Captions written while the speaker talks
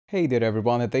Hey there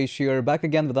everyone, Hitesh here, back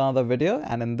again with another video,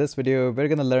 and in this video we're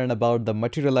going to learn about the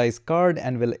Materialize card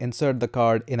and we'll insert the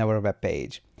card in our web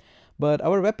page. But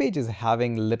our web page is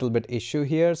having a little bit issue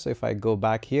here, so if I go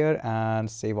back here and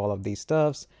save all of these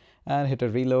stuffs and hit a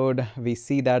reload, we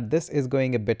see that this is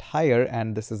going a bit higher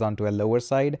and this is onto a lower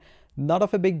side. Not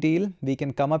of a big deal. We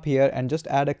can come up here and just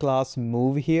add a class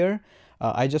move here.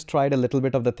 I just tried a little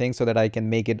bit of the thing so that I can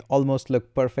make it almost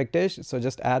look perfectish. So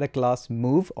just add a class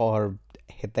move or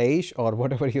Hitesh or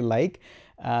whatever you like,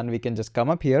 and we can just come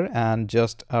up here and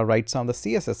just write some of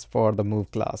the CSS for the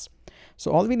move class.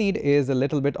 So all we need is a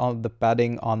little bit of the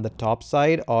padding on the top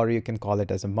side, or you can call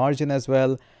it as a margin as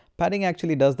well. Padding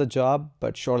actually does the job,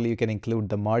 but surely you can include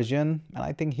the margin, and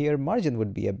I think here margin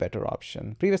would be a better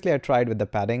option. Previously I tried with the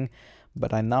padding,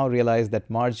 but I now realize that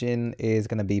margin is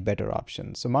going to be a better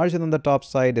option. So margin on the top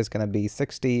side is going to be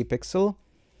 60 pixel.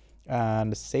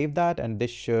 And save that, and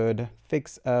this should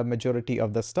fix a majority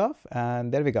of the stuff,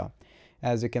 and there we go.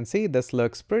 As you can see, this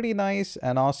looks pretty nice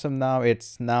and awesome. Now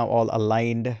it's now all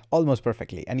aligned almost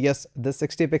perfectly. And yes, the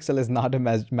 60 pixel is not a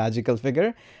magical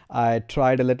figure. I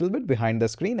tried a little bit behind the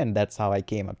screen and that's how I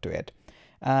came up to it.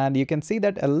 And you can see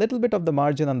that a little bit of the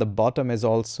margin on the bottom is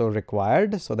also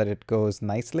required so that it goes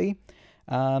nicely.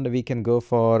 And we can go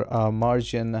for a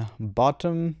margin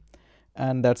bottom,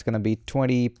 and that's going to be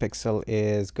 20 pixel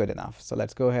is good enough. So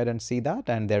let's go ahead and see that,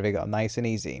 and there we go, nice and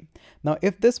easy. Now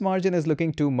if this margin is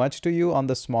looking too much to you on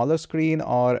the smaller screen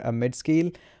or a mid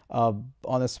scale, on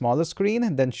a smaller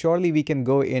screen, then surely we can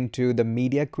go into the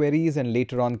media queries and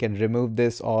later on can remove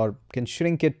this or can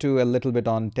shrink it to a little bit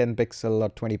on 10 pixel or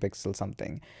 20 pixel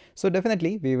something. So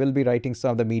definitely we will be writing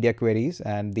some of the media queries,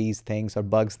 and these things or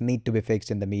bugs need to be fixed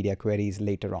in the media queries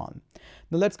later on.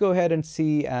 Now let's go ahead and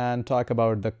see and talk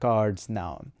about the cards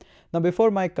now. Now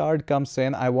before my card comes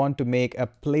in, I want to make a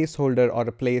placeholder or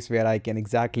a place where I can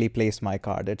exactly place my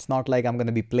card. It's not like I'm going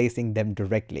to be placing them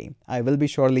directly. I will be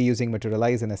surely using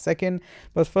Materialize in a second,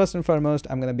 but first and foremost,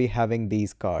 I'm going to be having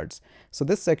these cards. So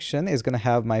this section is going to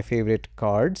have my favorite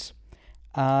cards.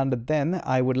 And then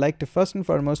I would like to first and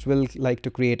foremost will like to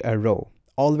create a row.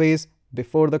 Always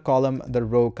before the column, the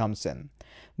row comes in.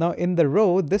 Now in the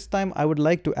row, this time I would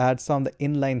like to add some of the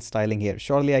inline styling here.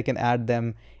 Surely I can add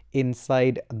them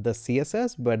inside the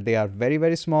CSS, but they are very,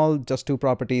 very small, just two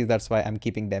properties. That's why I'm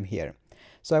keeping them here.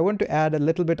 So I want to add a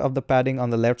little bit of the padding on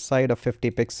the left side of 50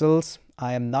 pixels.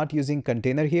 I am not using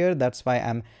container here. That's why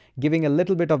I'm giving a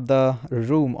little bit of the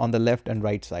room on the left and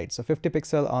right side. So 50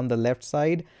 pixel on the left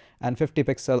side and 50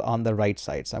 pixel on the right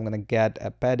side. So I'm going to get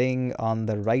a padding on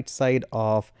the right side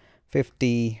of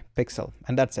 50 pixel,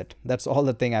 and that's it. That's all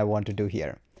the thing I want to do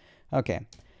here. Okay.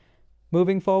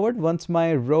 Moving forward, once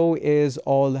my row is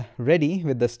all ready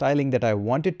with the styling that I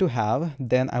wanted to have,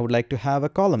 then I would like to have a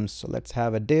column. So let's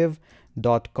have a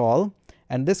div.col,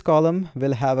 and this column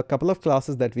will have a couple of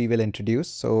classes that we will introduce.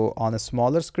 So on a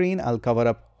smaller screen, I'll cover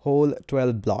up whole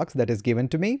 12 blocks that is given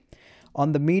to me.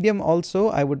 On the medium also,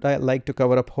 I would like to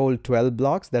cover up whole 12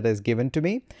 blocks that is given to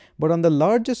me. But on the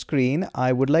larger screen,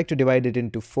 I would like to divide it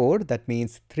into 4. That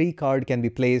means 3 cards can be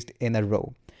placed in a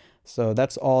row. So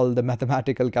that's all the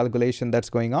mathematical calculation that's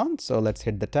going on. So let's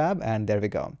hit the tab, and there we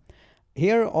go.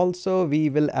 Here also we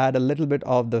will add a little bit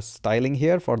of the styling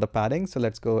here for the padding. So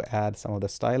let's go add some of the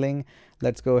styling.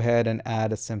 Let's go ahead and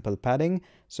add a simple padding.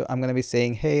 So I'm going to be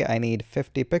saying, hey, I need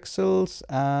 50 pixels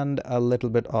and a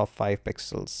little bit of 5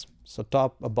 pixels. So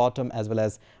top, bottom, as well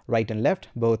as right and left,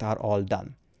 both are all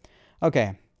done.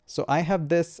 Okay. So I have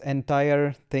this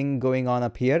entire thing going on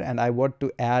up here, and I want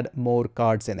to add more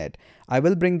cards in it. I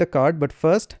will bring the card, but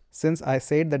first, since I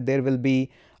said that there will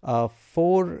be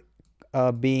 4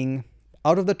 being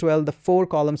out of the 12, the 4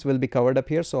 columns will be covered up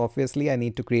here. So obviously I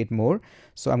need to create more.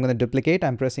 So I'm going to duplicate.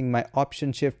 I'm pressing my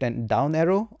Option Shift and down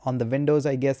arrow. On the Windows,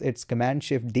 I guess it's Command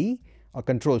Shift D or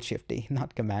Control Shift D,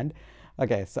 not Command.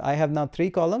 Okay, so I have now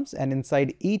 3 columns, and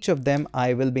inside each of them,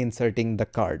 I will be inserting the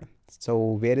card. So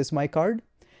where is my card?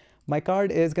 My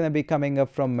card is going to be coming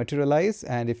up from Materialize,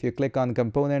 and if you click on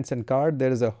components and card,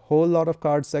 there is a whole lot of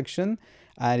card section,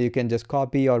 and you can just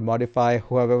copy or modify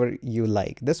whoever you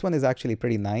like. This one is actually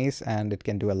pretty nice and it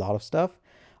can do a lot of stuff.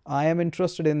 I am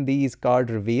interested in these card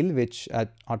reveal, which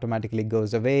automatically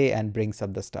goes away and brings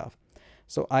up the stuff.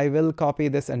 So I will copy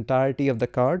this entirety of the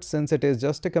card. Since it is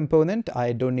just a component,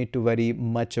 I don't need to worry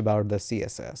much about the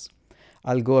CSS.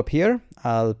 I'll go up here,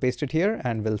 I'll paste it here,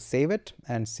 and we'll save it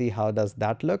and see how does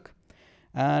that look.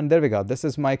 And there we go. This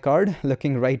is my card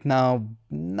looking right now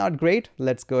not great.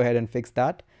 Let's go ahead and fix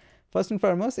that. First and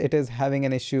foremost, it is having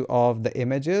an issue of the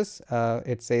images.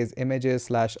 It says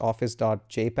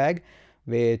images/office.jpg,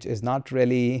 which is not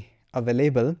really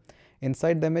available.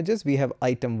 inside the images, we have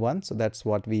item 1. So that's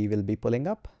what we will be pulling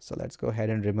up. So let's go ahead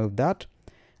and remove that.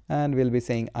 And we'll be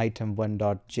saying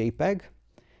item1.jpg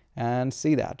and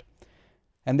see that.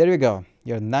 And there you go.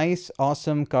 Your nice,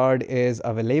 awesome card is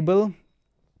available.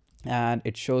 And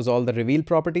it shows all the reveal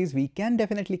properties. We can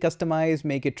definitely customize,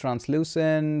 make it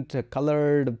translucent,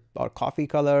 colored, or coffee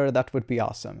color. That would be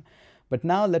awesome. But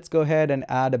now let's go ahead and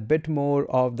add a bit more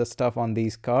of the stuff on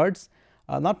these cards.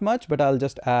 Not much, but I'll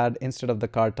just add, instead of the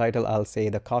card title, I'll say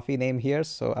the coffee name here.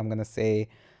 So I'm going to say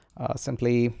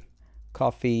simply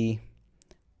coffee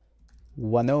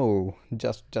 10,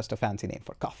 just a fancy name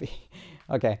for coffee.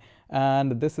 Okay,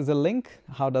 and this is a link.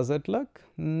 How does it look?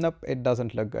 Nope, it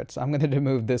doesn't look good. So I'm going to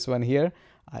remove this one here.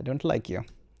 I don't like you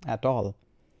at all.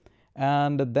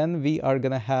 And then we are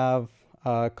going to have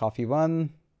coffee 1.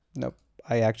 Nope,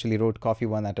 I actually wrote coffee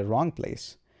 1 at a wrong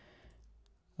place.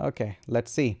 Okay,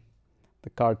 let's see. The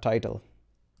card title.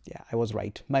 Yeah, I was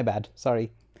right. My bad.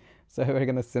 Sorry. So we're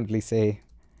going to simply say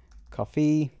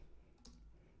coffee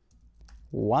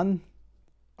 10,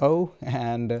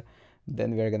 and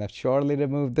then we're going to surely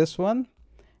remove this one.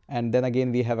 And then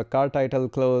again, we have a card title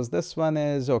close. This one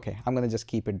is okay. I'm going to just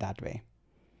keep it that way.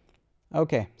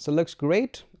 Okay, so looks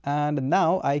great. And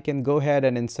now I can go ahead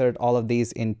and insert all of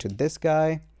these into this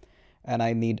guy. And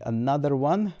I need another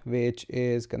one, which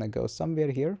is going to go somewhere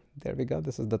here. There we go.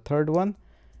 This is the third one.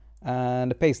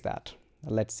 And paste that.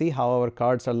 Let's see how our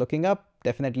cards are looking up.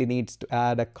 Definitely needs to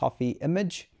add a coffee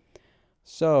image.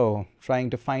 So trying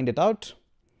to find it out.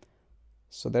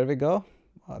 So there we go.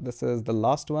 This is the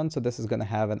last one. So this is going to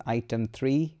have an item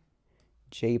 3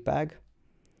 JPEG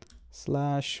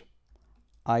slash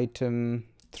item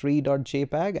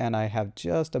 3.jpg. And I have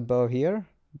just above here.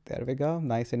 There we go.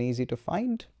 Nice and easy to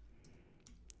find.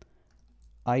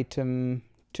 Item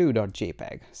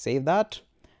 2.jpg. Save that.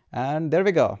 And there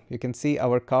we go. You can see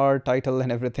our card title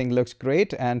and everything looks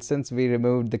great. And since we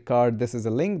removed the card, this is a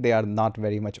link. They are not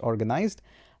very much organized.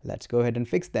 Let's go ahead and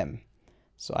fix them.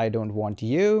 So I don't want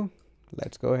you.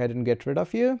 Let's go ahead and get rid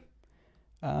of you.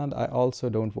 And I also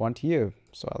don't want you.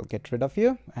 So I'll get rid of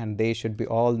you. And they should be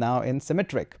all now in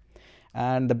symmetric.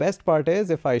 And the best part is,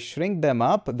 if I shrink them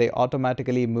up, they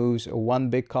automatically moves one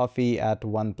big coffee at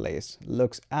one place.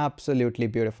 Looks absolutely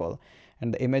beautiful.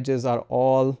 And the images are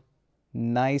all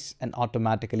nice and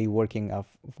automatically working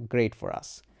great for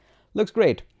us. Looks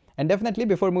great. And definitely,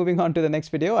 before moving on to the next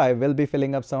video, I will be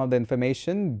filling up some of the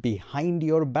information behind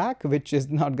your back, which is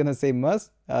not going to say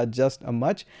just a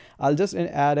much. I'll just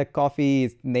add a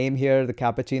coffee name here, the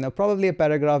cappuccino, probably a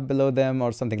paragraph below them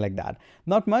or something like that.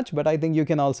 Not much, but I think you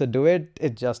can also do it.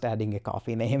 It's just adding a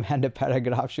coffee name, and a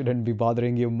paragraph shouldn't be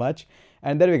bothering you much.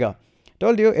 And there we go.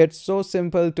 Told you, it's so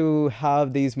simple to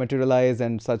have these Materialize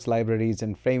and such libraries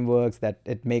and frameworks that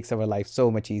it makes our life so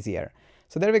much easier.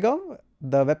 So there we go.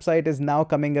 The website is now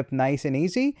coming up nice and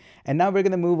easy. And now we're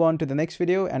going to move on to the next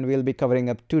video, and we'll be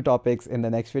covering up 2 topics in the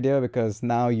next video, because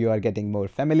now you are getting more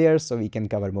familiar, so we can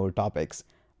cover more topics.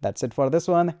 That's it for this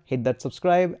one. Hit that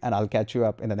subscribe, and I'll catch you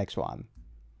up in the next one.